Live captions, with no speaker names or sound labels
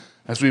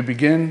As we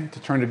begin to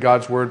turn to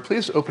God's Word,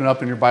 please open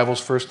up in your Bibles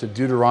first to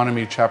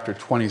Deuteronomy chapter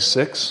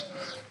 26.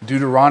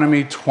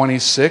 Deuteronomy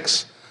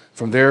 26.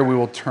 From there we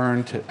will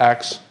turn to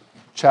Acts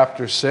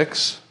chapter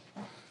 6,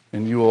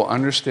 and you will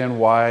understand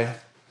why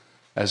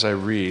as I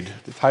read.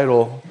 The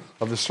title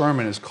of the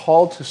sermon is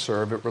Called to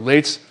Serve. It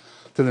relates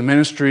to the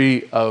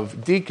ministry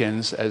of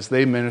deacons as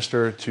they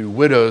minister to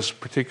widows,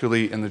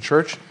 particularly in the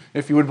church.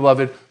 If you would,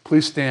 beloved,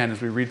 please stand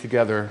as we read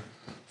together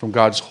from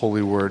God's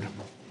holy word.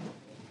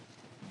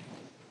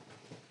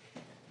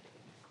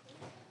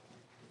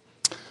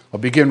 I'll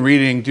begin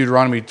reading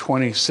Deuteronomy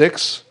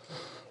 26,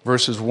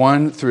 verses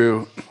 1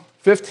 through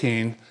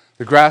 15.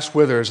 The grass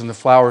withers and the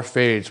flower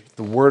fades, but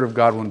the word of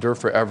God will endure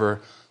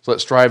forever. So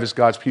let's strive as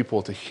God's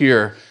people to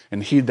hear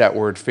and heed that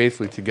word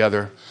faithfully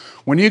together.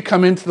 When you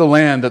come into the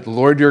land that the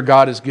Lord your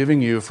God is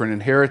giving you for an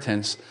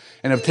inheritance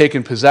and have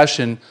taken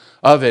possession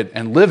of it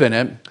and live in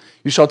it,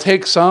 you shall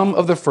take some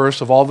of the first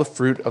of all the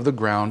fruit of the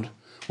ground,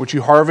 which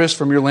you harvest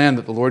from your land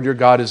that the Lord your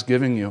God is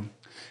giving you.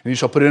 And you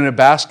shall put it in a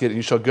basket, and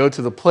you shall go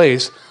to the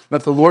place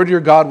that the Lord your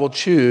God will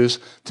choose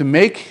to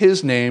make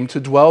his name to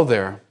dwell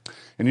there.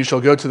 And you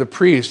shall go to the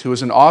priest who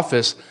is in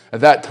office at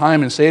that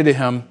time and say to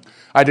him,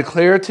 I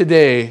declare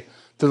today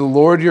to the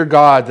Lord your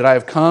God that I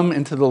have come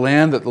into the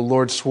land that the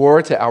Lord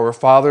swore to our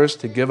fathers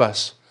to give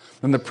us.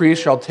 Then the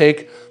priest shall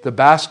take the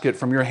basket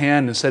from your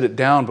hand and set it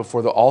down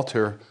before the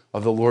altar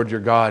of the Lord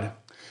your God.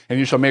 And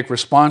you shall make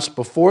response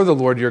before the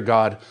Lord your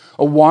God.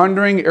 A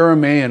wandering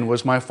Aramean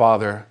was my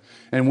father,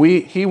 and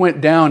he went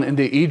down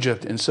into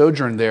Egypt and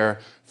sojourned there,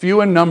 few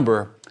in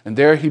number, and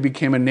there he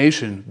became a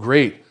nation,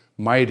 great,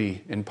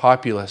 mighty, and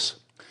populous.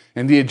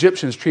 And the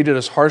Egyptians treated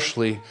us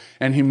harshly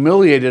and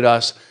humiliated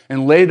us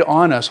and laid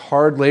on us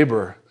hard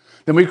labor.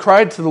 Then we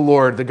cried to the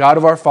Lord, the God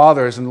of our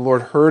fathers, and the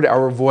Lord heard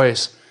our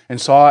voice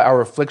and saw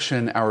our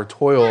affliction, our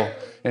toil,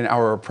 and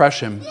our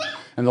oppression.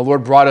 And the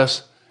Lord brought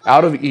us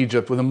out of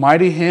Egypt with a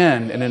mighty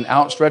hand and an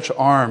outstretched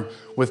arm,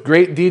 with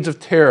great deeds of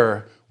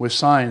terror, with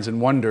signs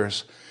and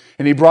wonders.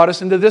 And he brought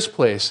us into this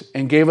place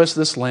and gave us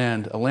this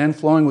land, a land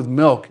flowing with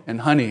milk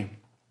and honey.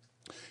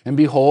 And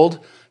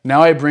behold,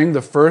 now I bring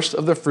the first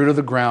of the fruit of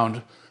the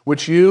ground,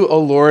 which you, O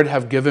Lord,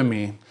 have given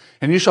me.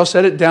 And you shall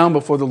set it down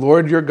before the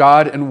Lord your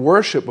God and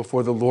worship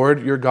before the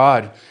Lord your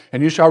God.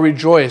 And you shall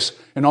rejoice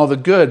in all the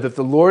good that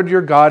the Lord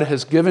your God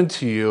has given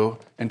to you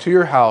and to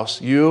your house,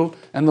 you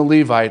and the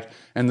Levite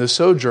and the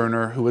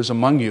sojourner who is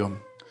among you.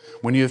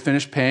 When you have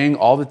finished paying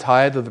all the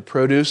tithe of the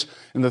produce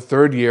in the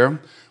third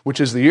year, which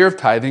is the year of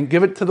tithing,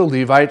 give it to the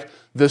Levite,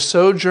 the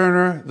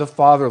sojourner, the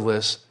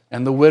fatherless,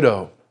 and the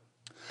widow,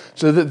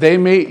 so that they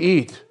may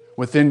eat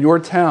within your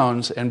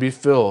towns and be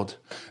filled.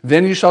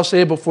 Then you shall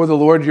say before the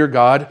Lord your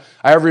God,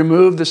 I have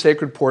removed the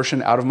sacred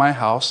portion out of my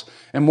house,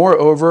 and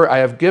moreover I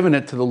have given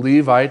it to the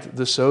Levite,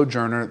 the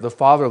sojourner, the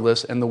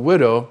fatherless, and the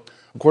widow,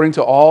 according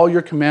to all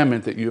your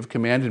commandment that you have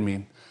commanded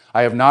me.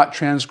 I have not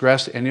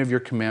transgressed any of your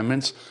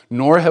commandments,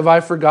 nor have I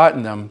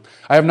forgotten them.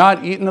 I have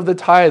not eaten of the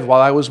tithe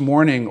while I was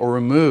mourning, or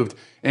removed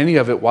any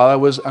of it while I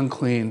was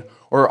unclean,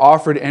 or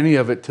offered any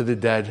of it to the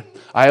dead.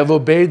 I have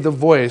obeyed the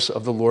voice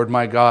of the Lord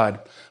my God.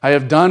 I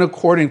have done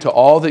according to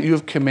all that you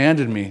have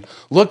commanded me.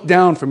 Look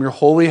down from your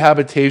holy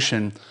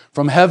habitation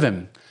from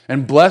heaven,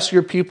 and bless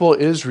your people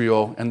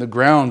Israel and the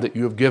ground that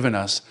you have given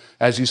us,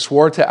 as you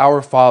swore to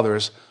our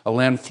fathers, a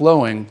land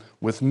flowing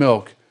with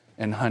milk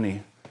and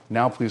honey.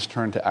 Now please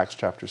turn to Acts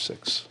chapter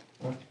 6.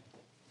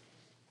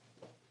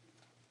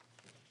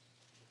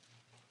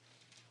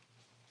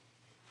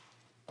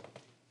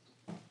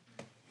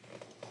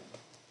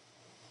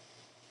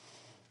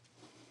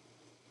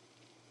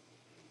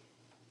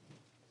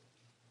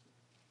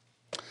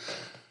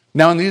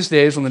 Now in these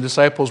days, when the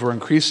disciples were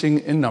increasing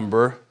in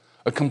number,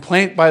 a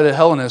complaint by the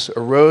Hellenists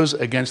arose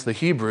against the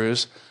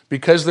Hebrews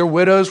because their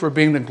widows were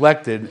being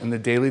neglected in the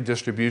daily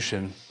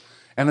distribution.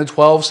 And the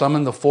 12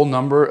 summoned the full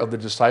number of the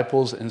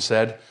disciples and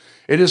said,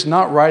 It is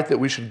not right that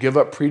we should give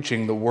up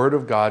preaching the word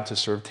of God to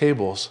serve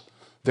tables.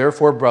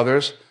 Therefore,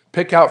 brothers,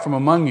 pick out from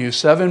among you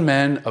 7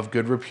 men of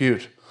good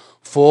repute,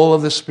 full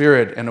of the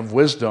Spirit and of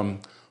wisdom,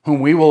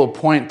 whom we will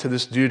appoint to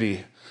this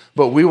duty.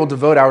 But we will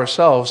devote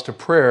ourselves to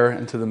prayer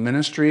and to the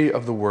ministry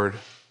of the word.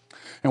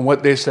 And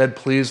what they said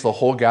pleased the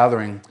whole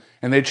gathering.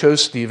 And they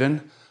chose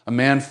Stephen, a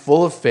man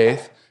full of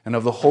faith and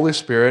of the Holy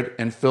Spirit,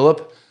 and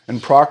Philip,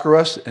 and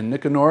Prochorus, and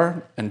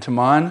Nicanor, and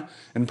Timon,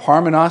 and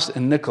Parmenas,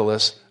 and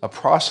Nicholas, a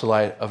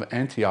proselyte of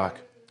Antioch.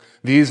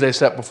 These they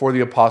set before the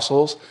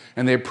apostles,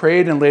 and they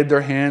prayed and laid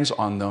their hands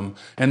on them.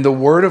 And the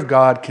word of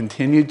God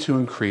continued to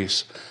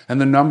increase,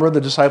 and the number of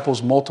the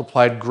disciples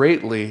multiplied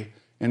greatly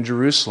in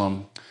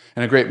Jerusalem.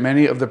 And a great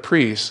many of the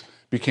priests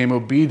became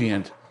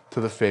obedient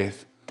to the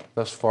faith.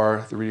 Thus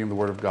far, the reading of the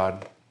word of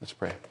God. Let's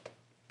pray.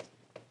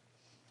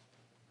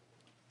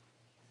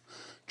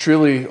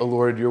 Truly, O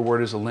Lord, your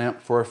word is a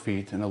lamp for our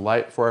feet and a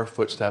light for our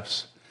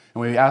footsteps.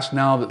 And we ask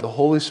now that the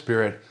Holy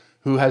Spirit,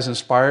 who has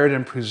inspired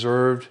and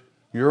preserved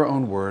your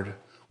own word,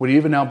 would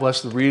even now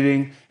bless the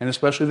reading and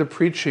especially the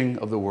preaching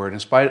of the word. In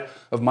spite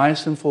of my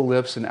sinful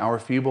lips and our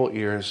feeble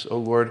ears, O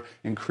Lord,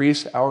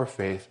 increase our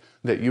faith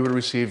that you would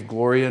receive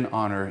glory and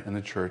honor in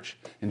the church.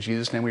 In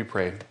Jesus' name we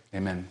pray.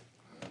 Amen.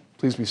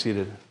 Please be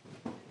seated.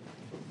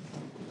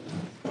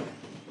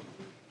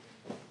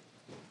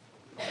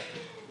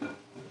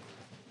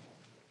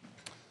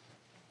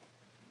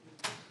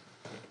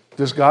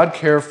 Does God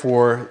care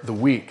for the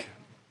weak?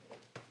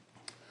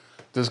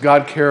 Does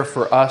God care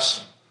for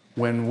us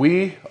when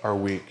we are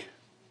weak?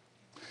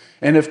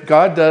 And if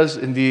God does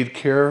indeed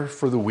care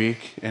for the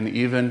weak, and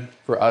even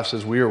for us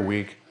as we are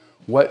weak,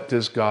 what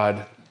does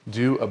God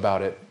do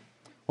about it?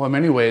 Well, in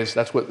many ways,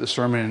 that's what the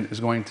sermon is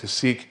going to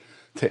seek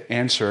to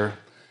answer,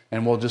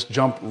 and we'll just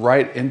jump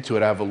right into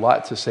it. I have a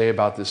lot to say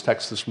about this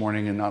text this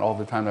morning, and not all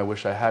the time I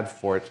wish I had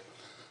for it.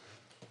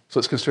 So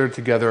let's consider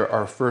together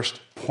our first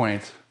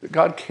point, that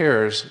God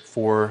cares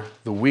for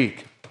the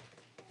weak.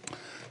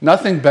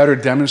 Nothing better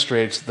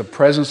demonstrates the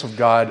presence of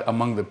God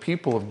among the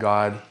people of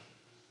God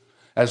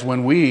as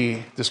when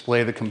we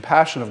display the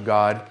compassion of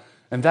God,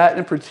 and that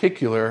in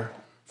particular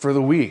for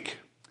the weak.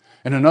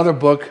 In another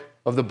book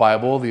of the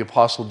Bible, the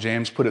Apostle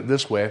James put it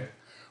this way: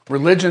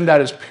 religion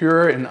that is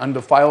pure and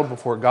undefiled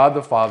before God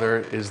the Father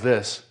is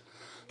this,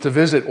 to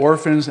visit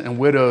orphans and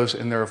widows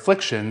in their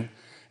affliction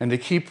and to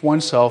keep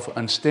oneself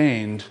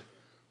unstained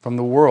from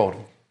the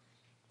world.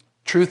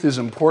 Truth is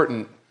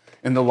important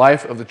in the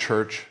life of the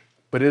church,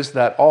 but is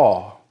that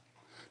all?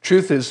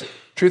 Truth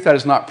that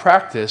is not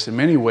practiced in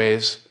many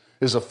ways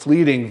is a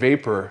fleeting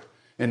vapor,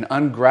 an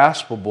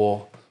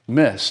ungraspable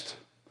mist.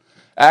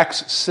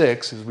 Acts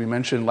 6, as we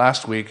mentioned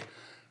last week,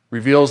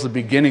 reveals the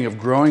beginning of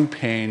growing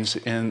pains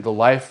in the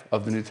life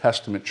of the New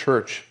Testament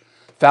church.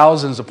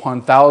 Thousands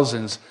upon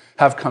thousands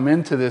have come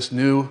into this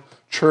new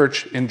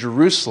church in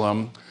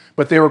Jerusalem,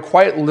 but they were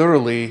quite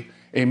literally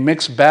a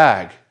mixed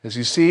bag. As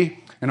you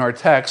see in our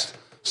text,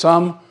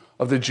 some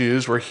of the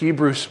Jews were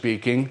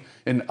Hebrew-speaking,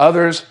 and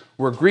others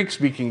were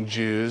Greek-speaking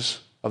Jews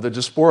of the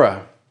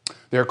diaspora.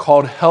 They're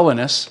called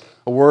Hellenists,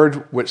 a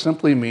word which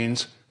simply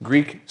means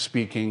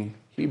Greek-speaking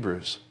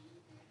Hebrews.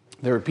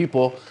 There were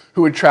people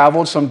who had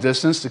traveled some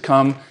distance to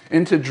come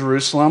into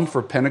Jerusalem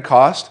for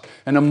Pentecost,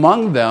 and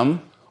among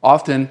them,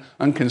 often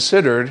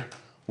unconsidered,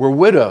 were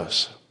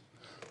widows.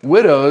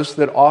 Widows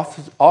that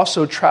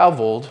also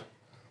traveled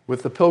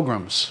with the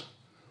pilgrims.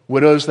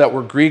 Widows that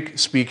were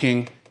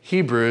Greek-speaking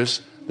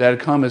Hebrews that had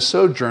come as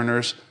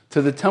sojourners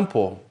to the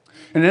temple.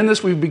 And in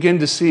this we begin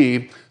to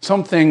see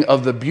something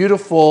of the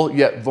beautiful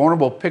yet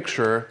vulnerable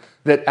picture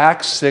that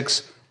Acts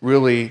 6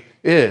 really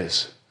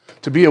is.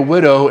 To be a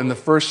widow in the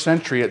first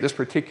century at this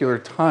particular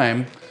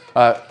time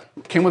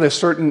came with a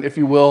certain, if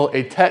you will,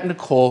 a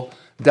technical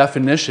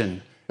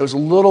definition. It was a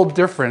little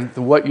different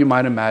than what you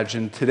might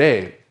imagine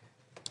today.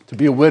 To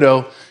be a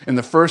widow in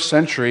the first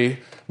century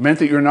meant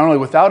that you're not only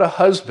without a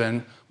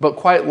husband, but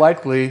quite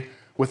likely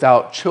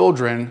without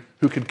children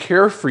who could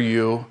care for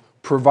you,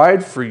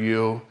 provide for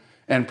you,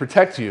 and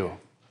protect you.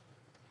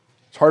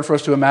 It's hard for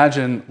us to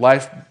imagine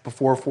life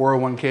before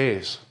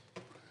 401ks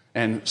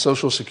and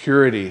Social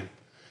Security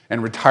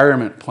and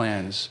retirement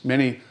plans,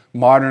 many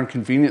modern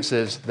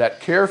conveniences that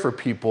care for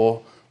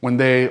people when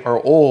they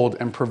are old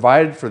and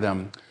provide for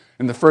them.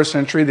 In the first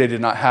century, they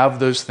did not have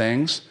those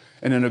things.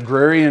 In an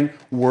agrarian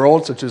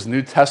world such as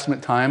New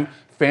Testament time,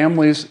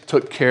 families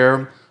took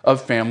care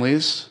of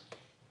families.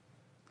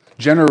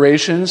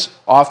 Generations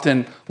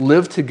often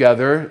lived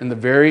together in the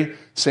very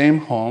same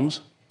homes.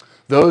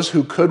 Those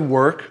who could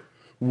work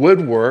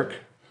would work.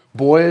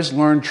 Boys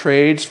learned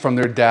trades from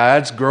their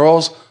dads.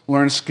 Girls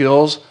learned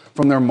skills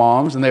from their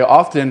moms. And they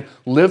often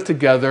lived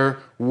together,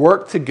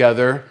 worked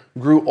together,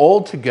 grew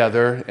old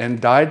together,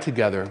 and died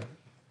together.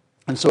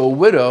 And so a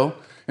widow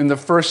in the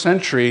first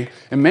century,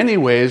 in many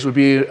ways, would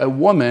be a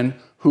woman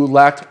who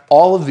lacked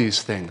all of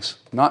these things,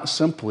 not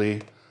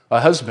simply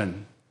a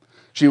husband.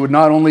 She would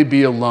not only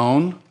be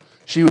alone,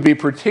 she would be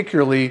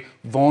particularly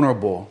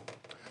vulnerable,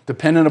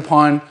 dependent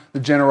upon the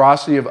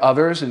generosity of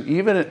others and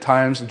even at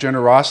times the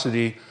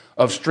generosity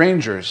of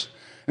strangers.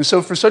 And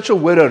so for such a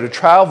widow to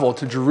travel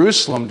to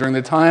Jerusalem during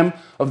the time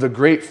of the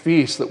great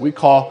feast that we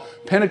call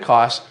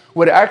Pentecost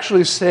would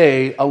actually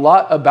say a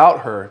lot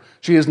about her.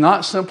 She is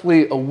not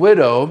simply a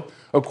widow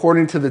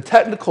according to the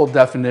technical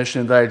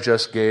definition that I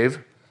just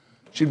gave.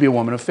 She'd be a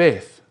woman of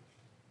faith.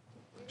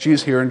 She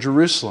is here in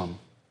Jerusalem.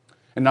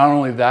 And not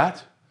only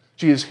that,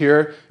 she is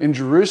here in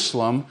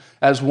Jerusalem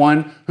as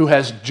one who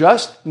has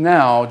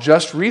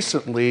just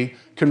recently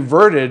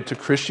converted to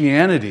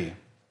Christianity.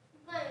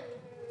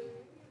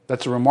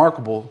 That's a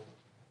remarkable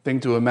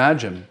thing to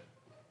imagine.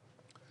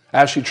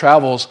 As she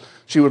travels,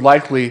 she would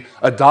likely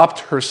adopt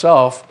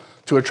herself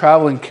to a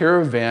traveling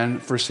caravan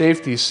for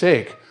safety's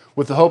sake,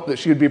 with the hope that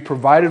she would be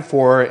provided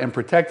for and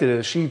protected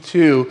as she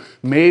too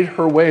made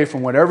her way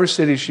from whatever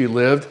city she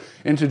lived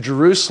into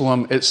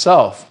Jerusalem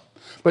itself.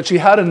 But she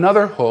had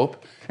another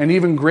hope, an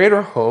even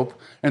greater hope,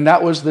 and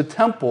that was the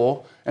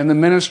temple and the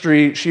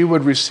ministry she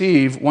would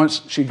receive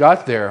once she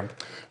got there.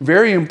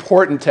 Very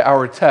important to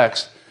our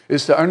text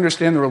is to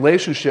understand the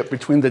relationship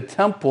between the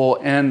temple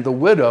and the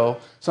widow,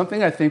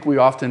 something I think we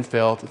often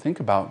fail to think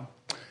about.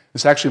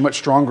 It's actually much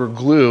stronger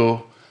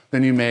glue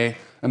than you may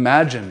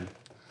imagine.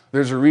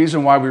 There's a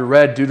reason why we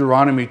read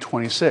Deuteronomy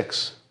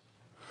 26.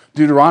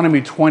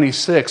 Deuteronomy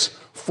 26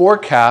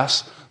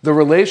 forecasts the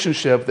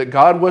relationship that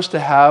God was to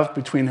have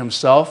between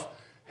himself,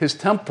 his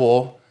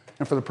temple,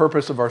 and for the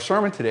purpose of our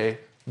sermon today,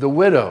 the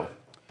widow.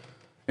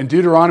 In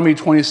Deuteronomy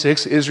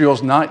 26,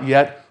 Israel's not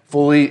yet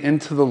fully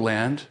into the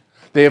land.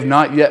 They have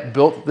not yet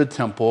built the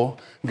temple.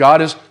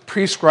 God is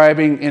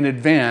prescribing in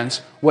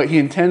advance what he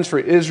intends for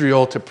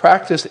Israel to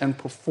practice and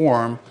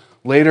perform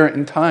later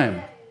in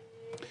time.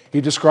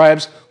 He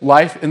describes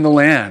life in the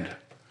land,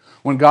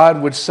 when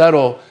God would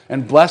settle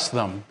and bless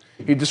them.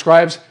 He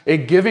describes a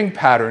giving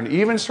pattern,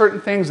 even certain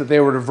things that they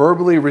were to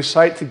verbally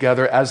recite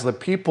together as the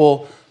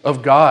people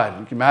of God.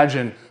 You can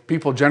imagine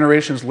people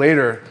generations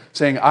later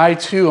saying, I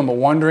too am a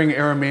wandering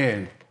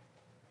Aramean.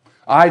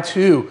 I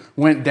too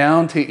went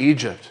down to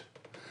Egypt.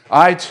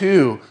 I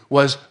too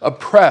was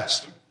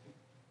oppressed.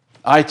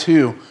 I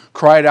too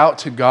cried out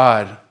to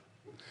God.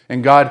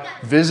 And God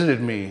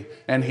visited me,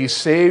 and he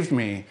saved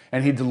me,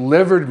 and he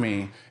delivered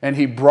me, and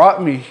he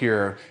brought me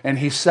here, and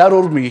he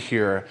settled me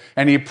here,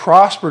 and he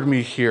prospered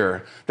me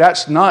here.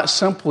 That's not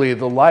simply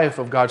the life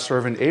of God's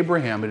servant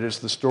Abraham. It is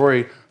the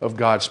story of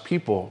God's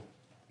people.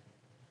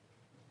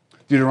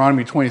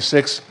 Deuteronomy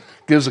 26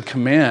 gives a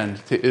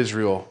command to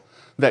Israel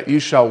that you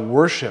shall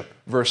worship,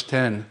 verse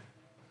 10.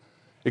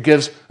 It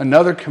gives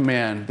another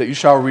command that you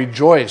shall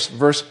rejoice,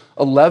 verse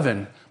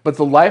 11. But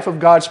the life of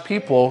God's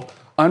people,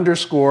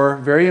 underscore,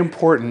 very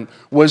important,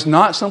 was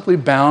not simply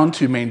bound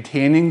to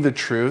maintaining the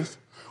truth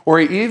or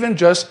even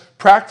just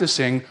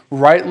practicing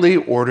rightly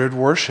ordered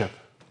worship.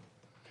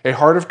 A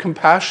heart of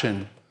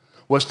compassion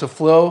was to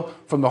flow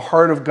from the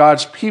heart of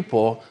God's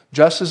people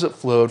just as it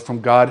flowed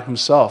from God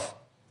himself.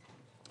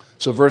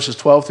 So verses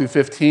 12 through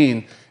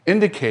 15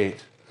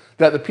 indicate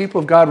that the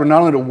people of God were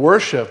not only to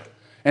worship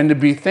and to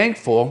be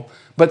thankful,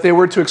 but they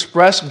were to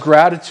express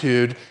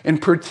gratitude in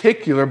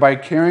particular by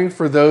caring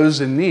for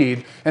those in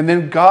need. And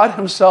then God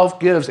himself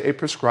gives a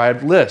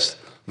prescribed list: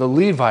 the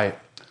Levite,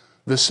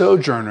 the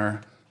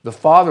sojourner, the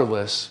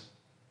fatherless,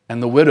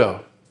 and the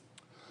widow.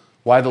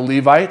 Why the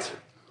Levite?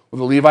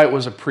 Well, the Levite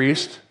was a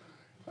priest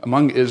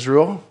among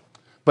Israel,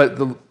 but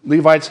the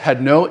Levites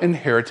had no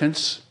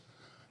inheritance.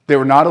 They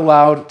were not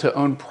allowed to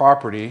own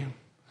property.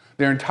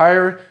 Their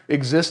entire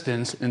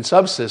existence and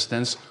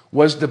subsistence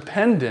was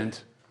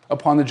dependent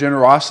upon the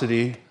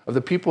generosity of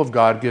the people of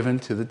God given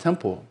to the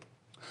temple.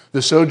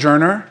 The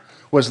sojourner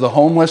was the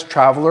homeless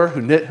traveler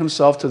who knit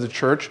himself to the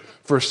church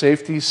for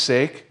safety's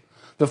sake.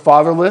 The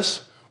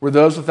fatherless were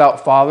those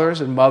without fathers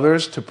and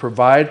mothers to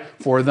provide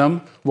for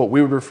them, what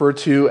we would refer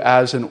to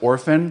as an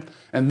orphan.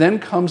 And then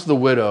comes the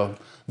widow,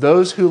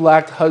 those who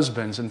lacked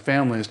husbands and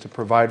families to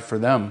provide for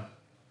them.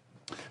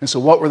 And so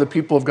what were the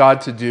people of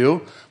God to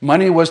do?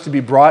 Money was to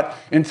be brought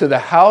into the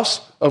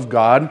house of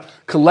God,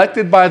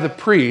 collected by the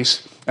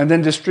priests, and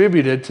then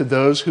distributed to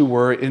those who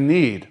were in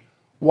need.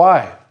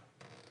 Why?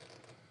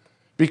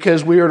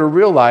 Because we are to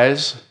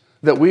realize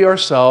that we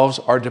ourselves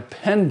are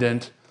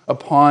dependent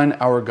upon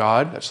our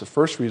God. That's the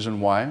first reason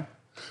why.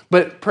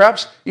 But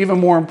perhaps even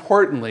more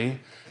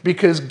importantly,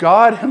 because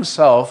God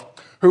himself,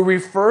 who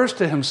refers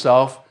to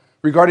himself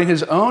regarding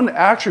his own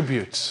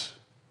attributes,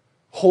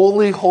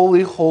 holy,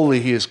 holy,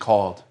 holy, he is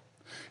called,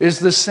 is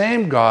the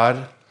same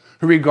God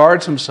who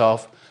regards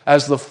himself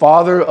as the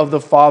father of the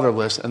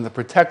fatherless and the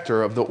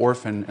protector of the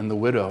orphan and the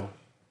widow.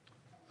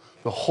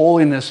 The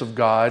holiness of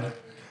God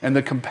and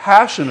the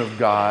compassion of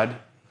God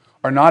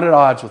are not at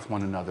odds with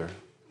one another.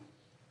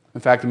 In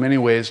fact, in many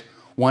ways,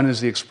 one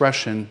is the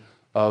expression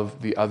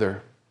of the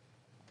other.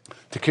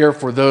 To care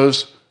for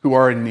those who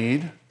are in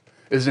need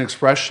is an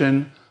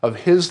expression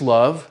of his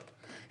love,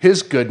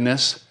 his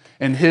goodness,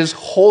 and his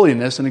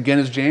holiness. And again,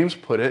 as James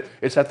put it,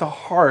 it's at the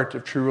heart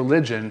of true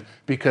religion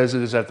because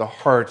it is at the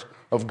heart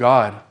of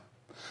God.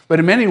 But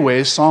in many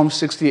ways, Psalm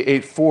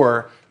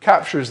 68:4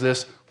 captures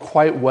this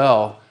quite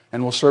well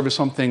and will serve as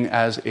something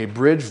as a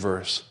bridge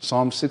verse.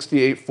 Psalm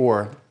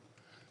 68:4.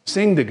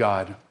 Sing to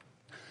God.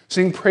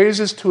 Sing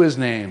praises to his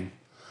name.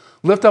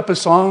 Lift up a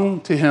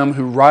song to him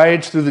who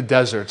rides through the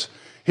deserts.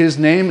 His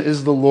name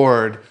is the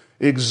Lord.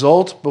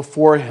 Exult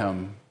before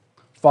him.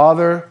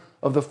 Father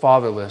of the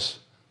fatherless,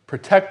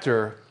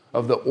 protector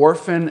of the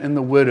orphan and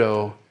the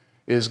widow,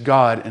 is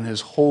God in his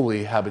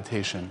holy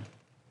habitation.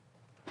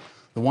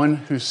 The one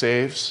who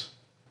saves,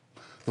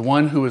 the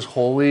one who is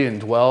holy and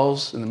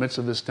dwells in the midst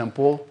of this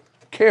temple,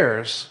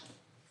 cares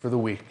for the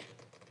weak.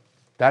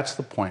 That's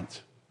the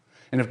point.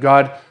 And if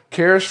God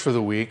cares for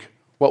the weak,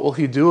 what will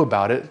he do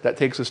about it? That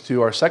takes us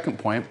to our second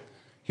point.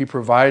 He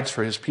provides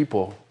for his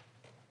people.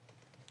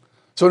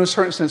 So in a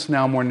certain sense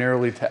now, more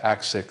narrowly to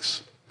Acts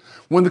 6.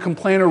 When the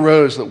complaint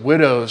arose that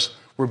widows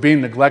were being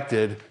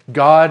neglected,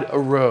 God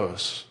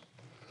arose.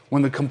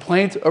 When the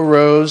complaint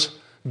arose,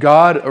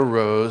 God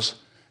arose,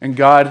 and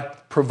God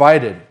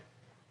provided.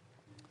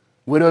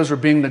 Widows were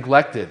being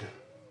neglected.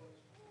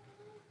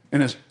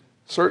 In a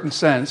certain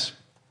sense,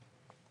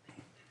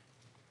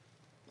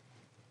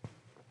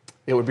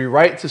 it would be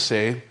right to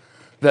say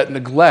that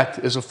neglect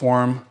is a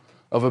form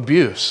of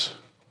abuse.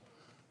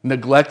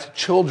 Neglect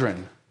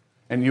children,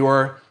 and you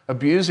are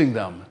abusing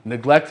them.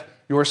 Neglect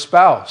your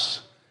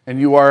spouse, and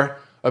you are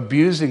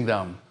abusing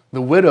them.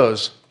 The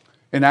widows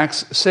in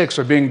Acts 6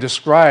 are being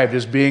described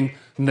as being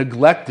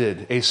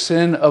neglected, a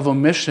sin of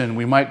omission,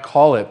 we might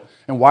call it.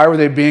 And why were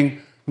they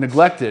being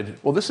neglected?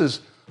 Well, this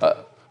is a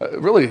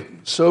really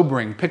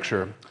sobering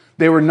picture.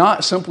 They were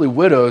not simply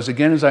widows.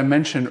 Again, as I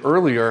mentioned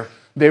earlier,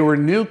 they were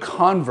new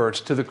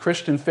converts to the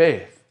Christian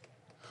faith.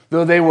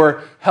 Though they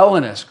were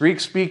Hellenists,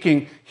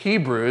 Greek-speaking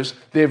Hebrews,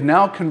 they have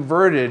now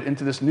converted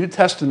into this New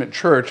Testament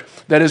church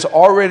that is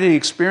already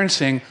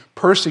experiencing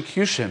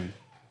persecution.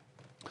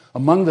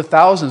 Among the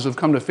thousands who have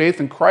come to faith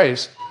in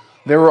Christ,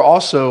 there were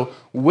also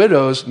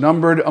widows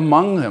numbered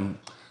among them.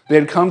 They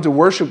had come to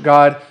worship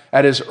God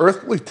at his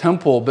earthly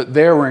temple, but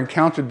there were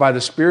encountered by the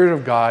Spirit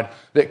of God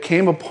that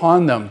came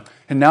upon them.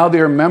 And now they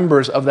are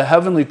members of the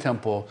heavenly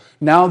temple.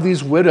 Now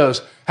these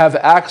widows have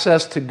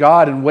access to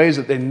God in ways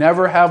that they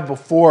never have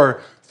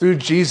before through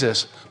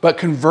Jesus. But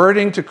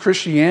converting to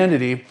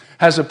Christianity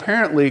has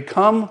apparently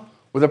come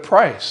with a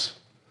price.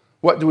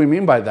 What do we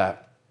mean by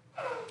that?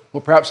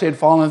 Well, perhaps they had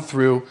fallen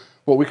through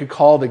what we could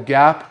call the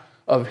gap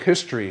of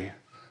history,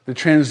 the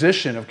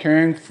transition of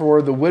caring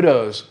for the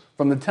widows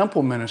from the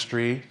temple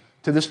ministry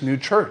to this new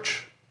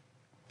church.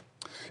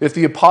 If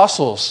the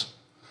apostles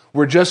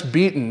were just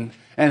beaten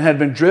and had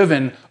been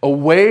driven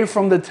away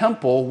from the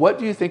temple, what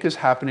do you think is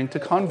happening to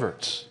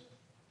converts?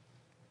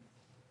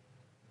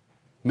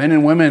 Men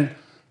and women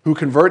who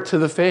convert to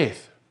the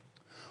faith.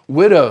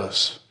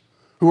 Widows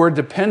who are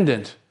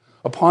dependent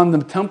upon the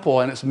temple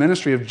and its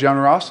ministry of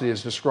generosity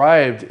as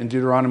described in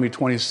Deuteronomy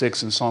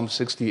 26 and Psalm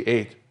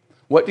 68.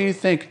 What do you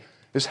think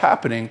is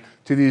happening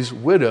to these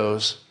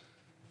widows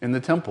in the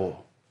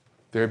temple?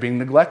 They're being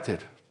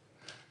neglected.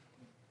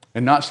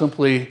 And not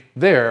simply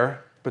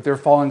there, but they're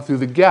falling through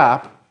the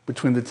gap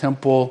between the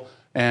temple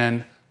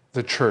and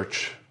the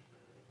church.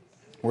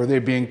 Were they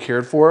being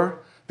cared for?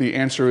 The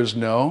answer is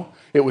no.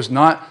 It was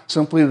not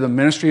simply the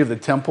ministry of the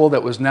temple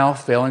that was now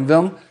failing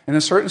them. In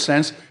a certain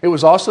sense, it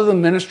was also the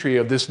ministry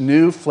of this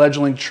new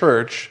fledgling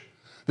church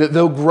that,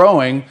 though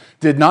growing,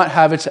 did not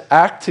have its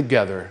act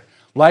together.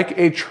 Like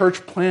a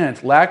church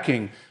plant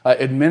lacking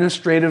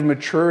administrative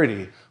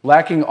maturity,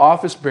 lacking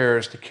office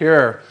bearers to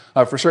care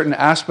for certain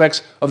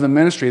aspects of the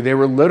ministry, they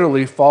were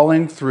literally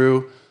falling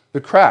through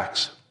the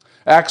cracks.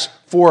 Acts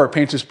 4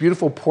 paints this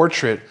beautiful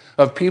portrait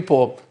of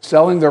people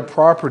selling their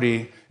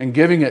property and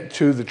giving it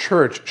to the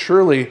church.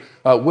 Surely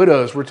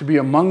widows were to be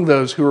among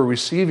those who were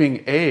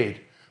receiving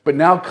aid. But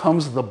now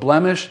comes the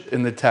blemish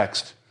in the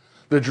text.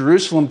 The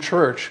Jerusalem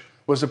church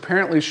was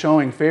apparently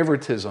showing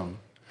favoritism.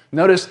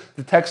 Notice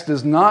the text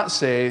does not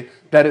say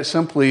that it's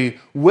simply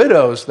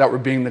widows that were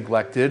being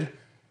neglected.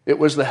 It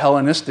was the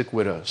Hellenistic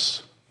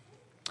widows.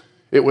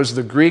 It was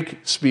the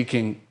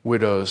Greek-speaking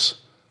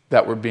widows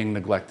that were being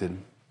neglected.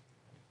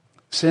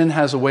 Sin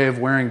has a way of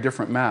wearing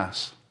different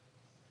masks.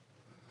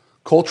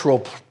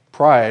 Cultural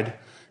pride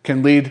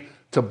can lead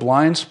to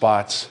blind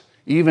spots,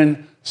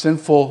 even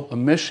sinful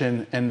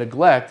omission and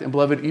neglect, and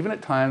beloved, even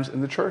at times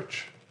in the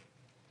church.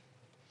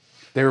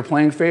 They were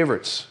playing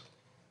favorites.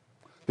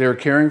 They were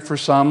caring for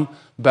some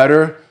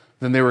better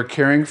than they were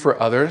caring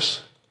for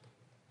others.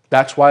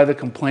 That's why the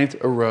complaint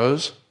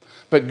arose.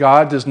 But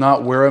God does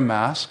not wear a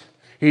mask.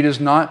 He does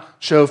not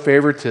show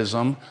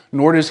favoritism,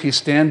 nor does he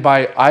stand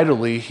by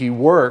idly. He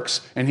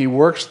works, and he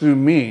works through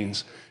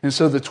means. And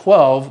so the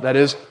 12, that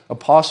is,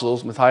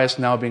 apostles, Matthias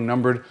now being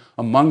numbered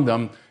among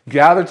them,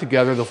 gathered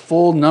together the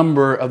full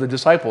number of the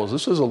disciples.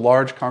 This was a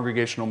large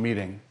congregational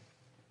meeting.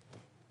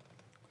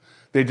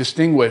 They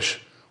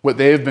distinguish what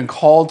they have been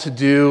called to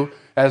do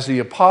as the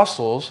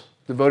apostles,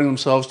 devoting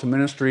themselves to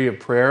ministry of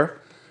prayer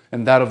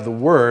and that of the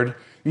word,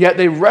 yet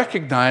they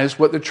recognize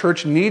what the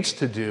church needs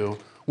to do.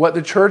 What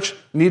the church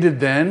needed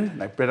then,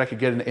 and I bet I could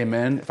get an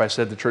amen if I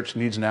said the church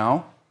needs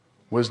now,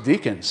 was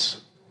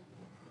deacons.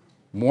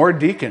 More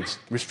deacons.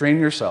 Restrain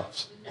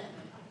yourselves.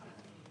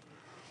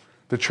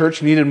 The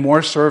church needed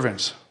more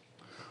servants,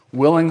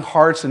 willing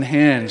hearts and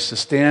hands to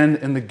stand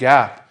in the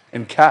gap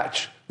and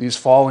catch these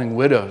falling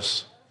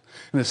widows.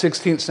 In the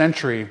 16th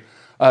century,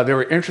 there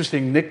were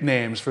interesting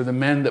nicknames for the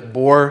men that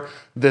bore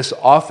this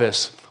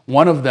office.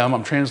 One of them,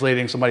 I'm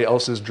translating somebody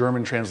else's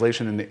German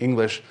translation into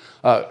English,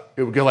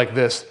 it would go like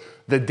this: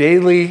 the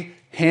daily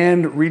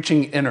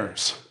hand-reaching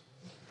inners.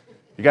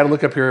 You got to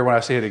look up here when I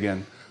say it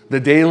again. The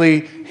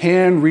daily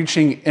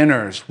hand-reaching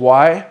inners.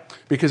 Why?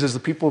 Because as the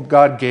people of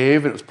God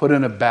gave, it was put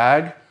in a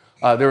bag,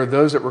 there were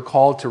those that were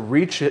called to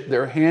reach it,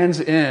 their hands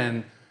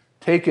in,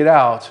 take it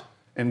out,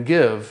 and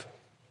give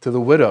to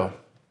the widow.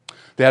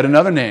 They had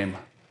another name.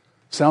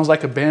 Sounds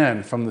like a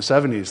band from the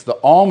 70s, the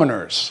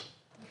almoners.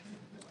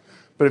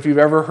 But if you've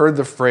ever heard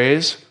the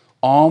phrase,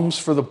 alms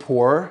for the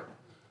poor,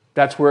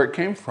 that's where it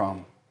came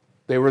from.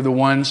 They were the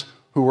ones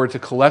who were to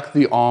collect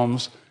the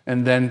alms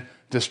and then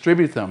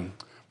distribute them.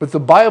 But the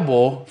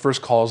Bible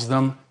first calls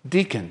them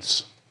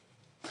deacons.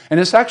 And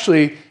it's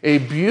actually a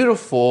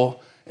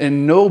beautiful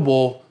and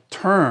noble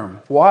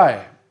term.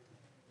 Why?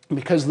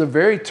 Because the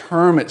very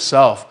term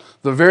itself,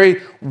 the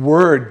very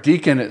word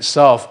deacon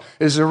itself,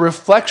 is a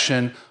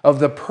reflection of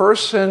the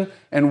person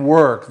and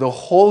work, the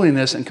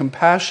holiness and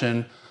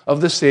compassion of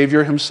the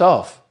Savior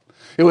himself.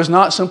 It was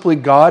not simply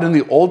God in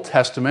the Old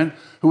Testament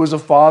who was a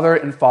father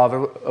and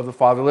father of the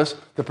fatherless,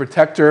 the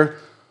protector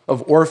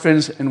of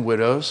orphans and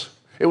widows.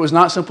 It was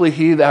not simply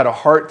he that had a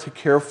heart to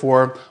care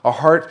for, a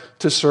heart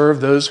to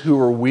serve those who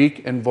were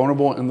weak and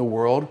vulnerable in the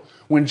world.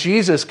 When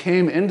Jesus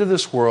came into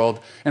this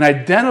world and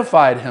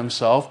identified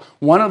himself,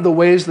 one of the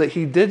ways that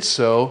he did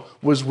so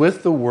was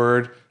with the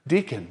word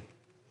deacon.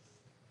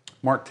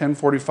 Mark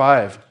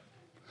 10:45.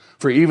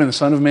 For even the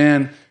Son of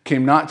Man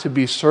came not to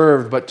be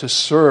served, but to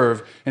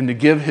serve and to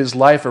give his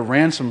life a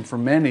ransom for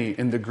many.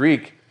 In the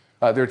Greek,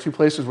 there are two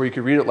places where you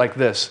could read it like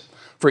this.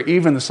 For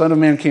even the Son of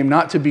Man came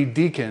not to be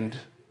deaconed,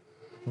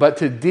 but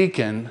to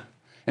deacon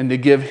and to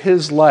give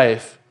his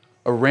life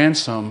a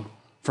ransom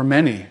for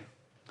many.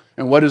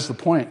 And what is the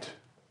point?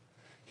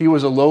 He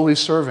was a lowly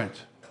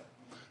servant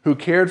who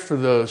cared for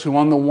those who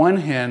on the one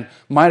hand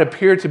might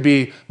appear to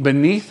be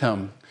beneath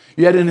him,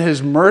 yet in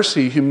his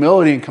mercy,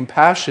 humility, and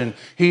compassion,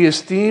 he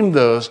esteemed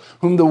those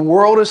whom the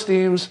world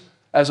esteems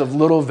as of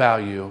little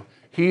value.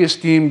 He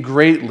esteemed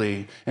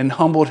greatly and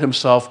humbled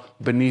himself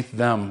beneath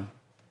them.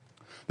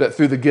 That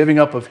through the giving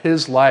up of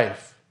his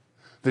life,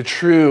 the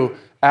true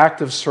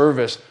act of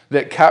service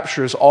that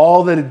captures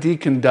all that a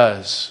deacon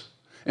does,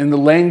 in the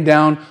laying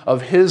down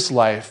of his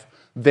life,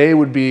 they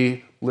would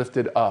be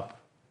lifted up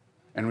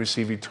and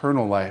receive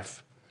eternal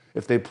life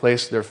if they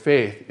place their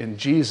faith in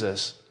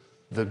Jesus,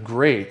 the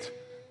great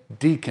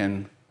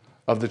deacon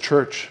of the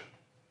church.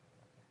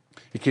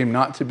 He came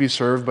not to be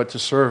served, but to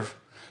serve,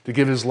 to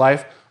give his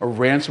life a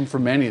ransom for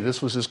many.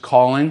 This was his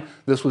calling.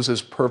 This was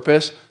his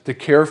purpose, to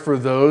care for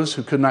those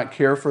who could not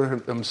care for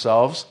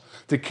themselves,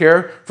 to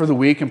care for the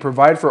weak and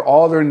provide for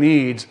all their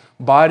needs,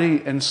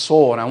 body and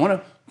soul. And I want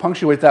to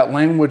punctuate that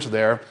language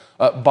there,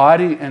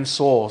 body and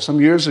soul.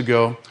 Some years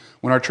ago,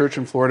 when our church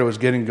in Florida was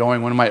getting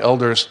going, one of my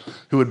elders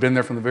who had been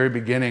there from the very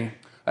beginning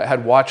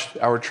had watched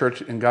our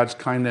church in God's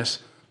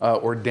kindness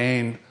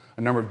ordain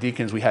a number of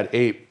deacons. We had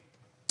 8.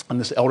 And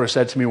this elder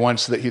said to me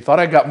once that he thought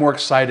I got more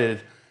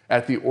excited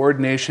at the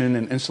ordination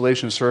and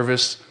installation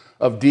service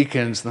of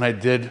deacons than I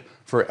did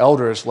for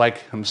elders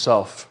like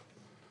himself.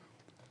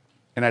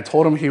 And I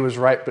told him he was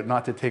right, but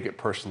not to take it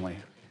personally.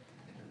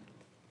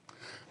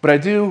 But I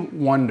do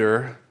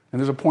wonder,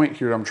 and there's a point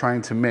here I'm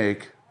trying to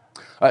make,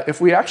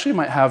 if we actually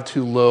might have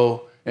too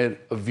low a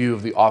view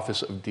of the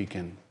office of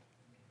deacon.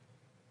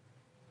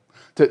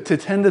 To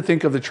tend to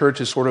think of the church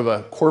as sort of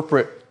a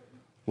corporate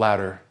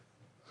ladder,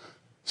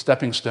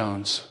 stepping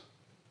stones,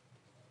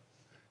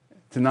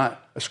 to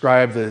not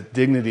ascribe the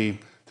dignity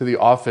to the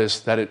office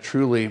that it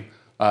truly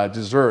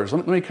deserves.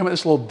 Let me come at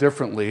this a little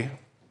differently.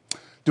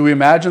 Do we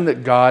imagine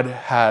that God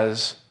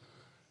has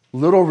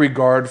little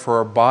regard for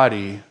our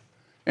body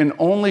and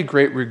only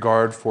great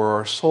regard for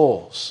our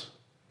souls?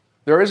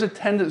 There is a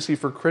tendency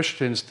for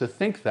Christians to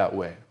think that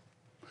way,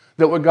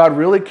 that what God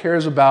really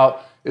cares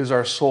about is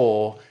our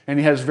soul, and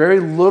he has very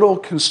little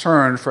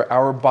concern for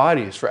our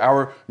bodies, for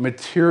our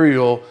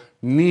material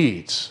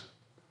needs.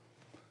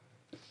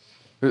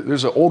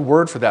 There's an old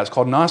word for that. It's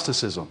called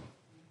Gnosticism,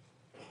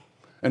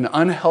 an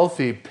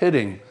unhealthy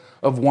pitting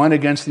of one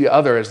against the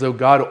other, as though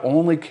God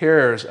only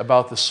cares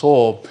about the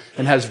soul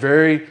and has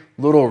very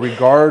little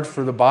regard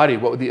for the body.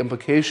 What would the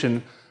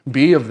implication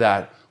be of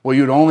that? Well,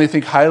 you'd only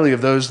think highly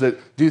of those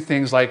that do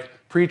things like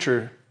preach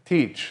or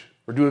teach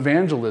or do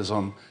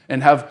evangelism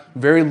and have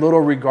very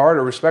little regard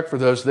or respect for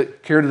those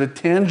that care to the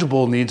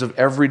tangible needs of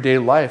everyday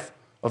life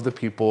of the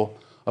people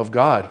of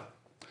God.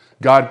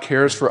 God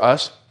cares for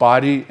us,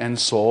 body and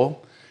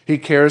soul. He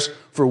cares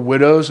for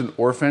widows and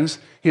orphans.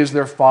 He is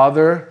their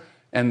father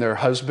and their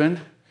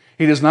husband.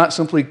 He does not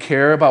simply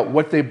care about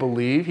what they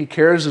believe. He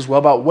cares as well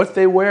about what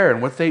they wear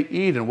and what they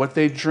eat and what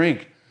they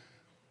drink.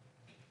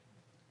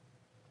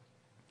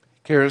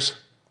 Cares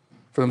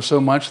for them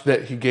so much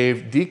that he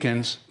gave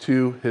deacons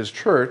to his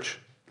church,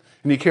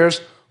 and he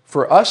cares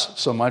for us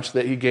so much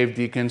that he gave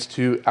deacons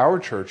to our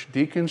church.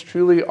 Deacons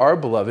truly are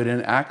beloved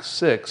in Acts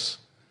 6,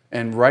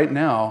 and right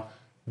now,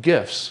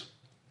 gifts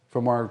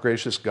from our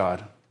gracious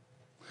God.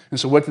 And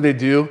so what did they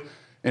do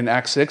in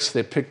Acts 6?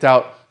 They picked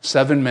out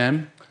 7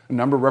 men, a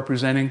number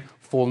representing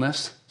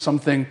fullness.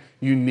 Something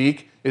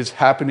unique is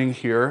happening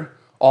here.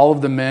 All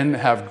of the men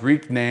have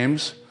Greek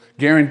names,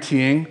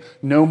 guaranteeing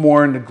no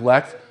more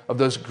neglect of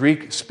those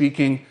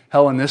Greek-speaking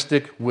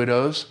Hellenistic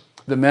widows.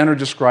 The men are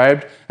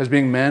described as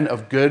being men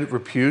of good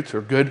repute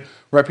or good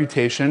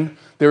reputation.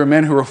 They were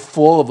men who were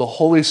full of the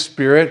Holy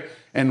Spirit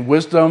and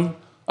wisdom.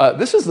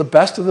 This is the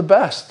best of the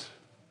best.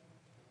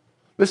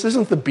 This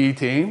isn't the B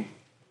team.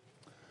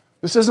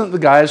 This isn't the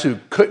guys who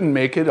couldn't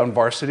make it on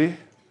varsity,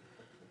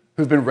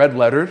 who've been red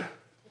lettered.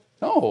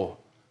 No,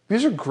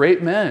 these are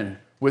great men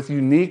with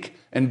unique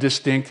and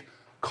distinct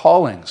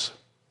callings.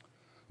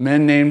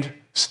 Men named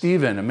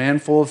Stephen, a man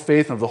full of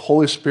faith and of the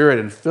Holy Spirit,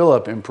 and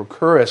Philip and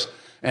Prochorus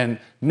and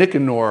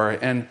Nicanor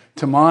and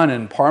Timon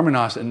and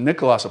Parmenas and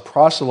Nicholas, a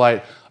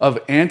proselyte of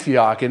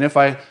Antioch, and if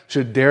I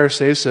should dare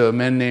say so,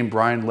 men named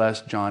Brian,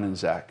 Les, John, and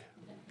Zach.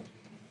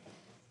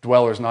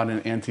 Dwellers not in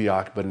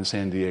Antioch, but in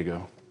San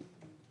Diego.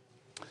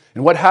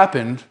 And what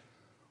happened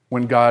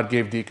when God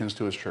gave deacons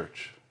to his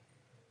church?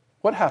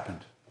 What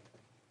happened?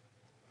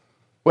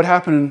 What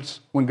happens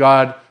when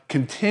God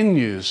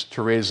continues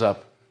to raise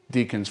up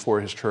deacons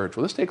for his church?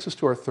 Well, this takes us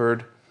to our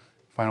third,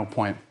 final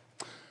point.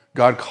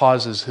 God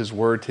causes his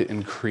word to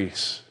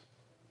increase.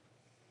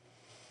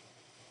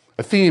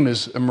 A theme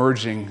is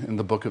emerging in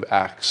the book of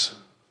Acts.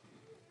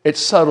 It's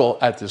subtle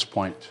at this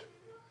point.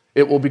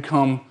 It will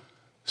become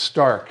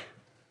stark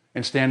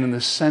and stand in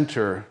the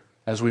center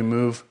as we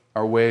move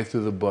our way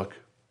through the book.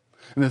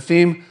 And the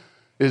theme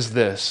is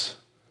this,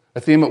 a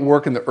theme at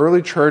work in the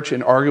early church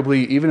and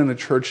arguably even in the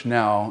church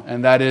now,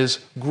 and that is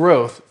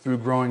growth through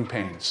growing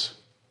pains.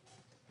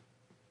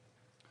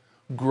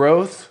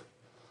 Growth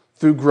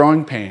through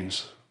growing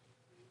pains.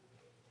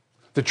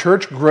 The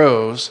church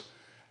grows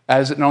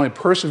as it not only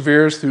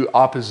perseveres through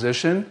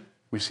opposition,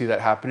 we see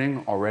that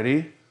happening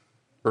already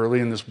early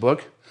in this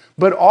book,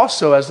 but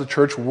also as the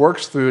church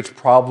works through its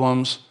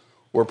problems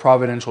or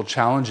providential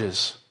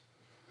challenges.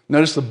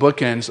 Notice the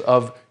bookends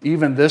of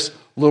even this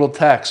little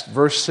text.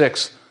 Verse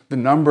 6, the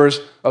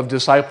numbers of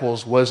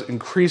disciples was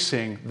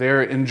increasing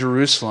there in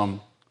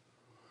Jerusalem.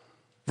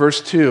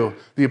 Verse 2,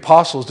 the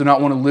apostles do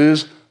not want to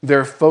lose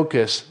their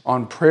focus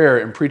on prayer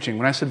and preaching.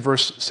 When I said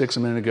verse 6 a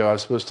minute ago, I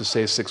was supposed to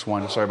say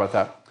 6:1. Sorry about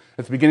that.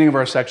 At the beginning of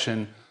our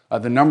section,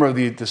 the number of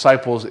the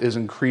disciples is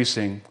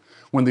increasing.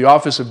 When the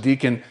office of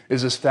deacon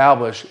is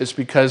established, it's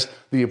because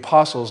the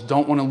apostles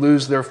don't want to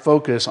lose their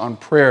focus on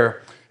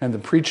prayer and the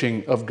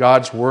preaching of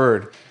God's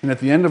word. And at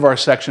the end of our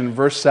section,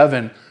 verse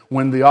 7,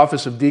 when the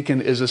office of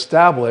deacon is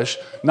established,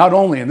 not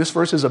only, and this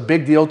verse is a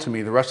big deal to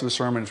me, the rest of the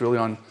sermon is really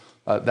on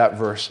that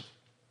verse.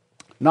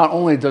 Not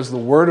only does the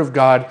word of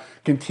God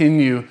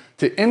continue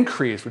to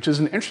increase, which is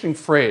an interesting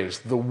phrase,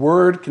 the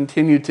word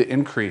continued to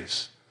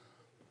increase.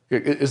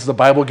 Is the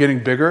Bible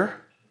getting bigger?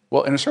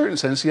 Well, in a certain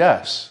sense,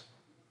 yes.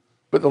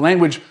 But the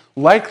language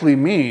likely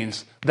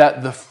means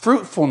that the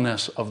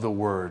fruitfulness of the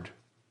word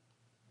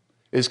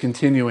is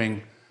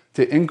continuing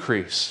to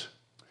increase.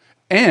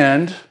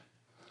 And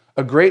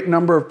a great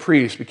number of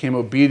priests became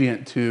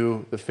obedient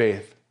to the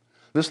faith.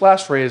 This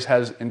last phrase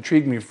has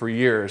intrigued me for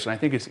years, and I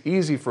think it's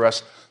easy for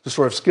us to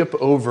sort of skip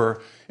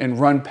over and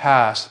run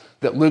past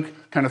that Luke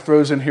kind of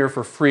throws in here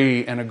for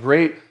free, and a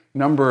great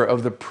number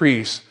of the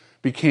priests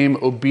became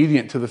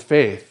obedient to the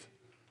faith.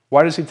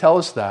 Why does he tell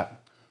us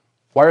that?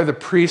 Why are the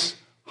priests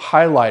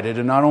highlighted,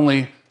 and not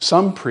only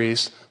some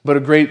priests, but a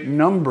great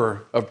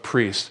number of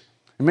priests?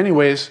 In many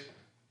ways,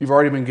 you've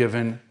already been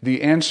given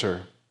the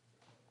answer.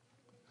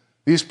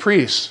 These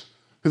priests,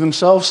 who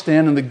themselves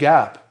stand in the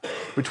gap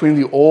between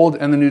the Old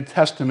and the New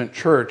Testament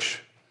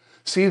church,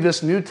 see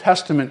this New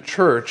Testament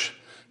church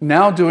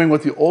now doing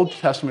what the Old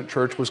Testament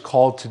church was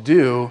called to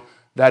do,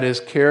 that is,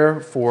 care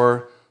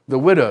for the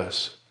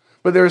widows.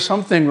 But there is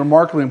something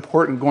remarkably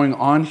important going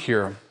on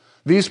here.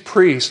 These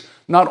priests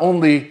not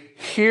only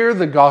hear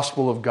the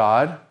gospel of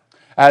God,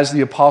 as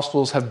the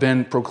apostles have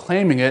been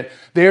proclaiming it,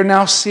 they are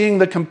now seeing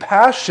the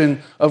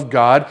compassion of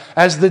God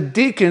as the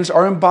deacons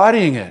are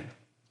embodying it.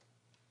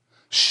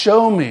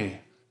 Show me,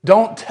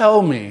 don't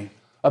tell me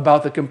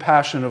about the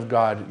compassion of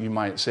God, you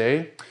might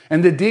say.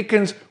 And the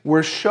deacons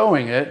were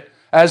showing it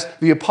as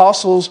the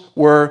apostles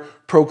were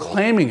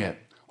proclaiming it.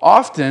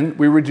 Often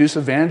we reduce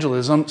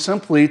evangelism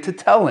simply to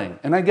telling,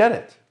 and I get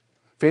it.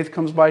 Faith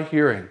comes by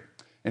hearing,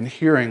 and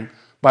hearing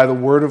by the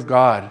word of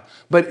God.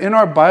 But in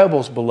our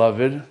Bibles,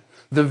 beloved,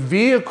 the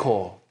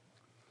vehicle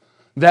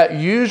that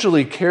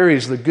usually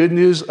carries the good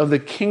news of the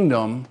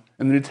kingdom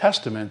in the New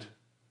Testament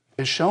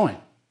is showing.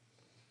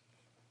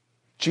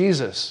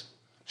 Jesus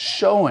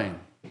showing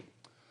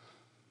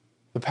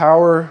the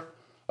power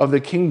of the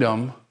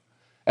kingdom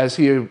as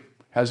he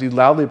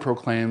loudly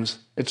proclaims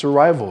its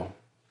arrival.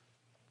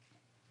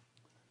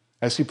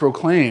 As he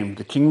proclaimed,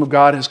 the kingdom of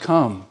God has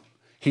come.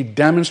 He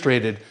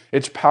demonstrated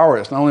its power.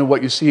 It's not only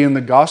what you see in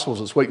the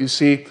Gospels, it's what you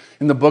see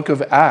in the book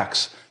of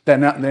Acts.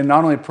 That they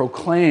not only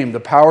proclaim the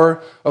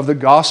power of the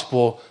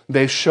gospel,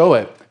 they show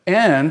it.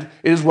 And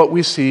it is what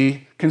we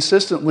see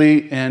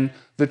consistently in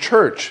the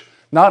church.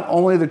 Not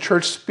only the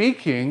church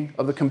speaking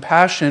of the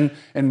compassion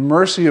and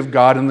mercy of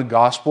God in the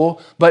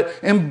gospel, but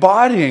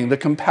embodying the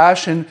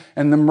compassion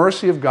and the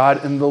mercy of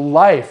God in the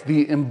life,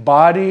 the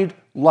embodied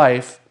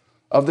life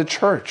of the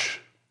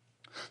church.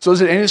 So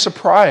is it any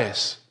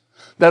surprise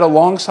that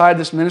alongside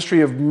this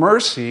ministry of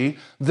mercy,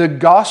 the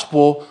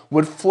gospel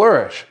would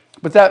flourish?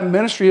 But that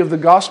ministry of the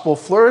gospel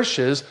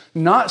flourishes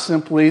not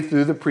simply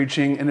through the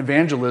preaching and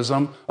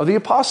evangelism of the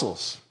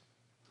apostles.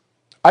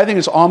 I think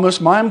it's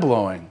almost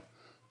mind-blowing,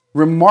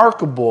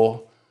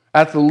 remarkable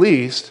at the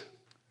least,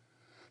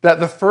 that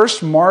the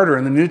first martyr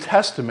in the New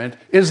Testament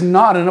is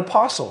not an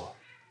apostle.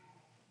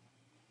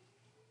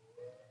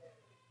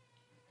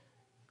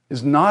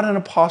 Is not an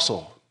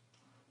apostle,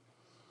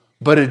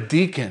 but a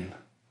deacon.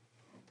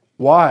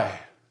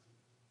 Why?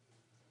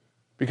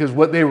 Because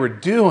what they were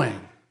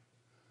doing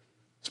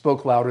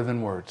spoke louder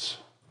than words.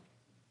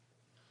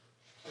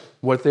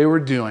 What they were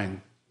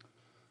doing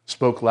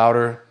spoke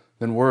louder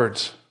than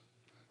words.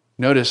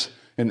 Notice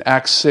in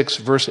Acts 6,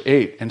 verse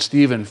 8, and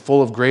Stephen,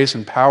 full of grace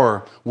and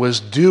power, was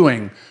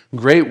doing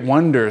great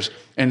wonders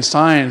and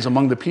signs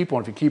among the people.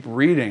 And if you keep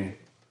reading,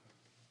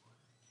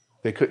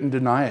 they couldn't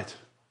deny it.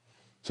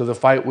 So the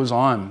fight was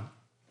on.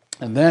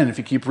 And then, if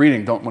you keep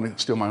reading, don't want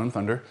to steal my own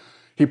thunder,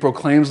 he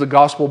proclaims the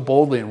gospel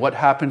boldly. And what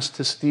happens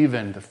to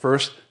Stephen, the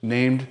first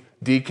named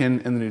deacon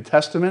in the New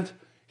Testament?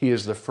 He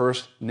is the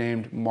first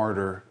named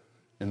martyr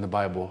in the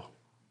Bible.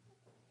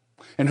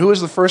 And who is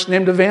the first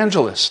named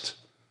evangelist?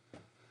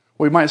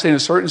 We might say in a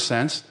certain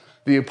sense,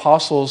 the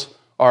apostles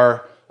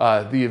are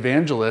the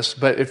evangelists,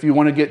 but if you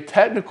want to get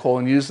technical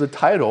and use the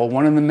title,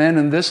 one of the men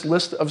in this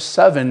list of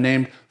 7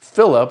 named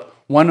Philip,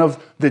 one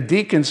of the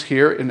deacons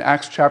here in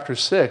Acts chapter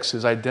 6,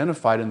 is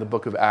identified in the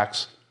book of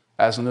Acts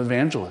as an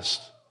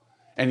evangelist.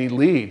 And he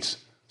leads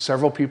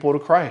several people to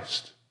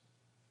Christ.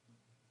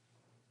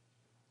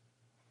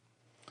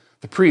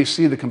 The priests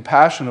see the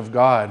compassion of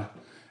God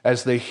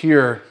as they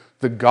hear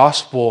the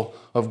gospel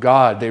of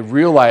God. They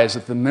realize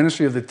that the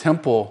ministry of the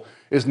temple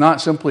is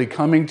not simply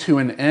coming to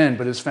an end,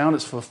 but has found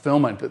its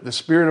fulfillment, that the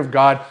Spirit of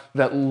God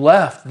that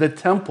left the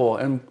temple,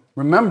 and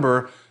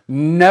remember,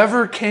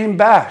 never came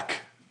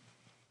back.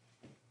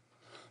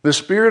 The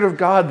Spirit of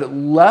God that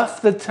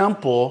left the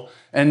temple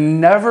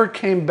and never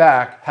came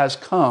back has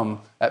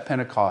come at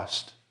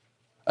Pentecost.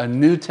 A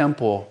new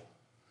temple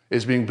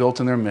is being built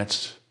in their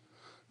midst,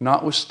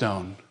 not with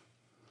stone,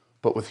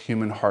 but with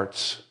human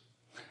hearts.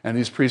 And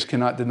these priests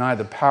cannot deny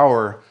the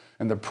power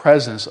and the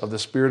presence of the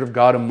Spirit of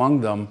God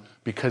among them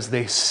because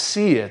they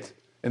see it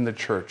in the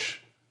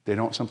church. They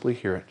don't simply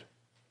hear it.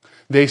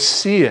 They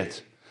see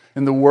it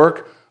in the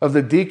work of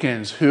the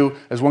deacons who,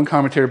 as one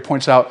commentator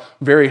points out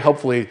very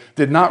helpfully,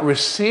 did not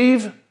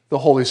receive the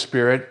Holy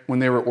Spirit when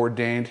they were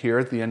ordained here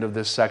at the end of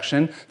this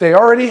section. They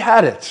already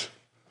had it.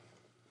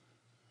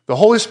 The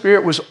Holy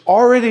Spirit was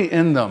already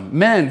in them.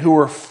 Men who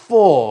were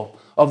full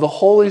of the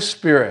Holy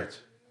Spirit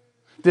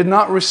did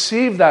not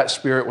receive that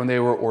Spirit when they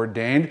were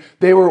ordained.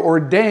 They were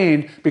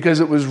ordained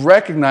because it was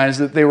recognized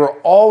that they were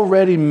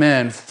already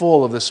men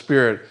full of the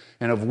Spirit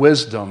and of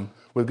wisdom,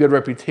 with good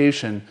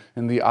reputation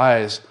in the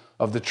eyes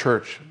of the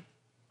church.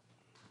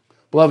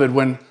 Beloved,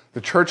 when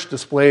the church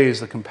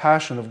displays the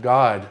compassion of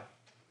God,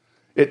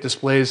 it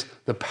displays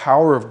the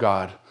power of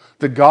God.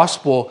 The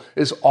gospel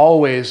is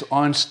always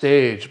on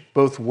stage,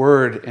 both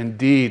word and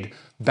deed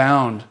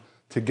bound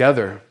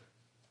together.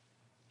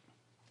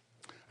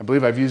 I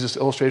believe I've used this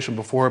illustration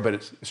before, but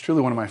it's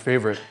truly one of my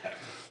favorite.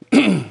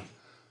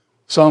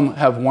 Some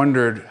have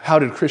wondered, how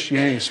did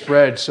Christianity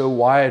spread so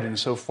wide and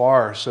so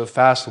far, so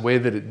fast, the way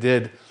that it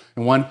did?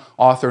 And one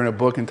author in a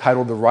book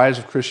entitled The Rise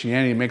of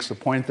Christianity makes the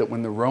point that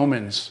when the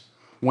Romans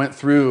went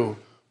through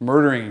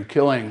murdering and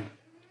killing,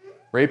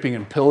 raping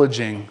and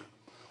pillaging,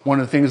 one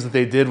of the things that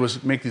they did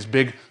was make these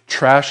big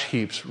trash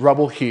heaps,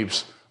 rubble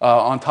heaps,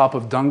 on top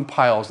of dung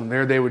piles, and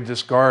there they would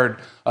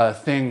discard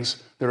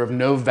things that are of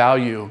no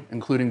value,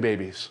 including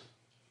babies.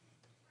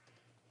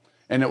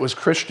 And it was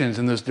Christians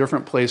in those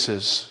different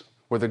places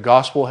where the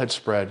gospel had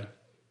spread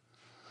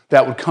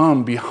that would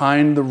come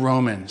behind the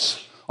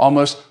Romans,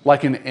 almost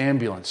like an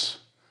ambulance,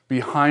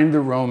 behind the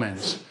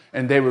Romans,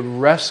 and they would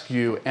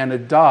rescue and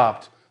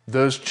adopt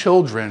those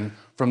children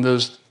from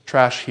those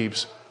trash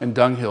heaps and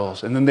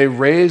dunghills. And then they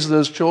raised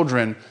those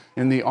children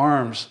in the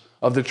arms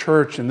of the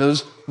church, and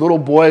those little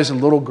boys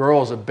and little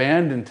girls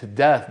abandoned to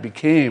death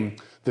became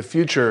the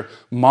future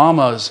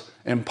mamas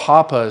and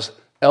papas,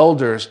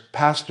 elders,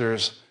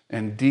 pastors,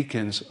 and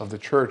deacons of the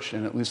church.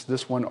 And at least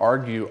this one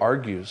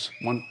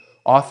one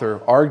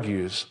author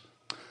argues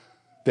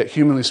that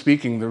humanly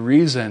speaking, the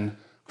reason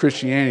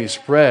Christianity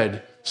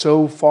spread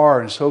so far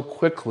and so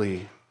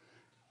quickly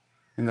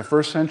in the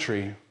first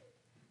century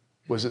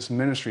was its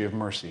ministry of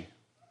mercy.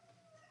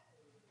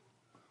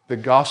 The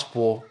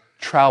gospel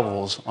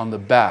travels on the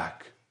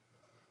back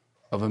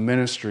of a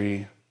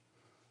ministry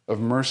of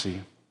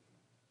mercy.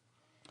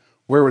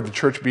 Where would the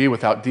church be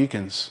without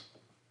deacons?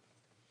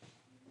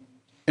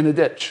 In a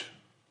ditch.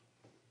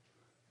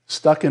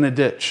 Stuck in a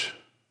ditch.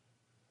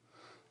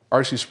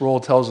 R.C. Sproul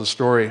tells a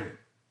story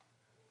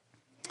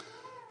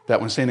that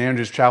when St.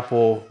 Andrew's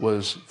Chapel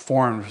was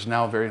formed, it was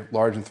now a very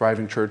large and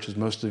thriving church, as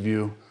most of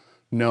you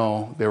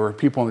know. There were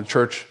people in the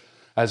church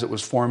as it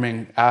was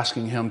forming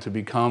asking him to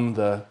become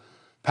the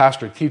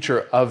pastor,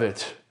 teacher of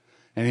it.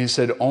 And he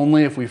said,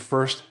 only if we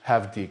first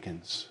have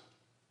deacons.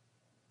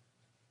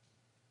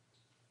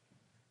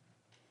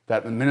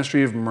 That the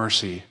ministry of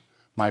mercy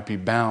might be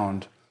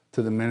bound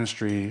to the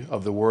ministry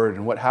of the word.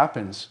 And what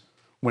happens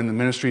when the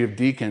ministry of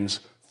deacons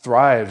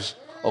thrives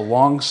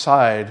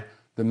alongside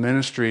the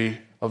ministry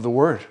of the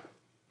word?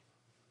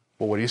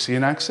 Well, what do you see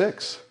in Acts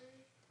 6?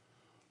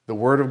 The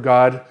word of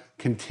God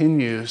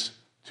continues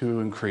to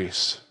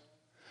increase.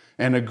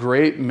 And a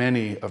great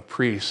many of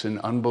priests and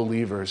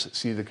unbelievers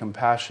see the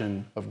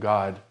compassion of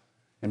God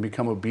and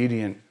become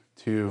obedient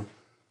to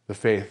the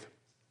faith.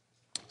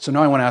 So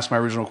now I want to ask my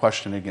original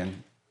question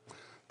again.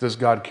 Does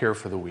God care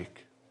for the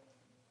weak?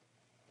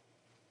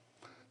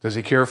 Does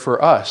he care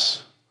for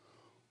us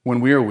when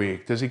we are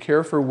weak? Does he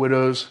care for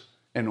widows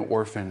and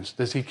orphans?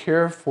 Does he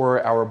care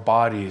for our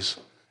bodies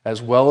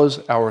as well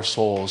as our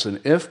souls?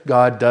 And if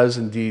God does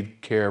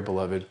indeed care,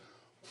 beloved,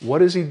 what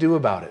does he do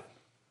about it?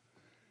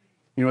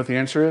 You know what the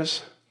answer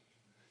is?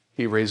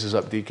 He raises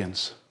up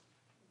deacons.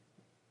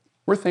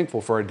 We're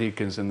thankful for our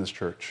deacons in this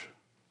church.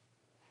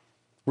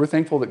 We're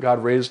thankful that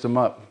God raised them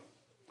up.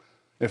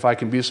 If I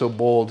can be so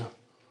bold,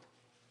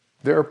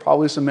 there are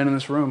probably some men in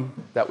this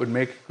room that would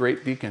make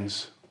great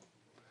deacons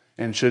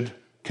and should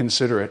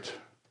consider it.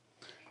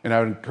 And I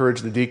would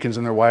encourage the deacons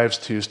and their wives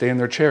to stay in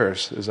their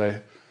chairs as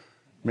I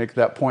make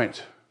that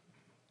point.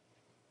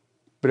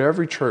 But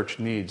every church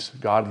needs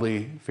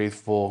godly,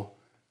 faithful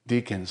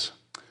deacons.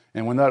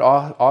 And when that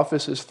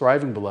office is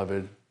thriving,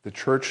 beloved, the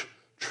church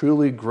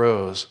truly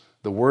grows.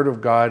 The word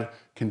of God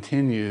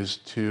continues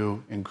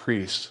to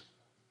increase.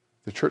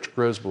 The church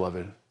grows,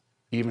 beloved,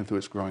 even through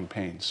its growing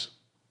pains.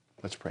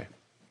 Let's pray.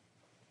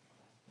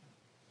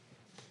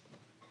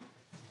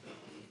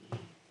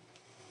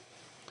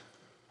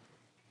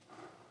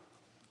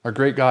 Our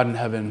great God in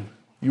heaven,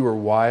 you are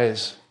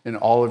wise in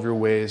all of your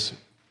ways,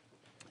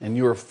 and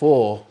you are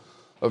full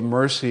of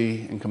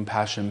mercy and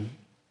compassion.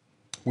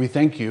 We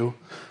thank you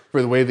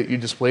for the way that you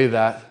display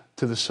that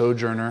to the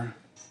sojourner,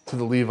 to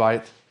the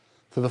Levite,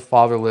 to the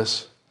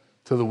fatherless,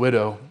 to the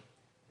widow,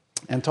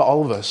 and to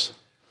all of us.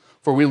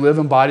 For we live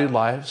embodied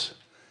lives,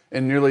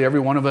 and nearly every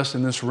one of us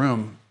in this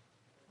room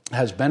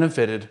has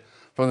benefited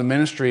from the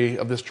ministry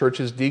of this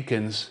church's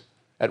deacons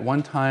at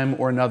one time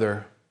or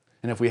another.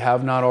 And if we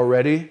have not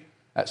already,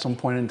 at some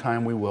point in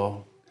time we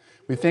will.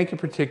 We thank you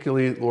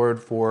particularly, Lord,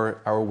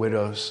 for our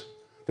widows,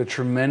 the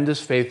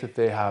tremendous faith that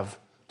they have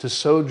to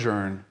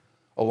sojourn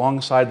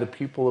alongside the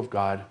people of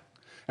God.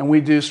 And we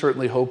do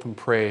certainly hope and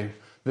pray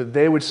that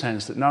they would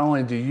sense that not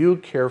only do you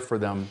care for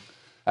them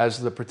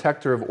as the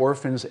protector of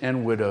orphans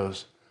and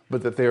widows,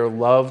 but that they are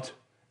loved,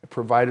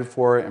 provided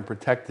for, and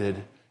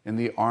protected in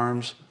the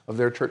arms of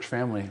their church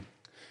family.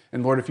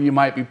 And Lord, if you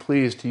might be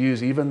pleased to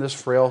use even this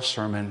frail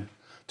sermon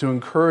to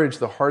encourage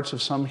the hearts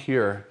of some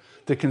here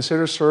to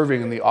consider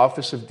serving in the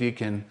office of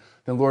deacon,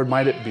 then Lord,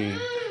 might it be,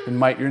 and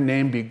might your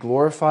name be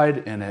glorified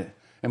in it,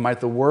 and might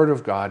the word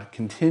of God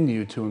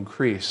continue to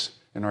increase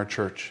in our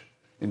church.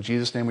 In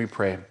Jesus' name we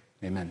pray,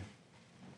 amen.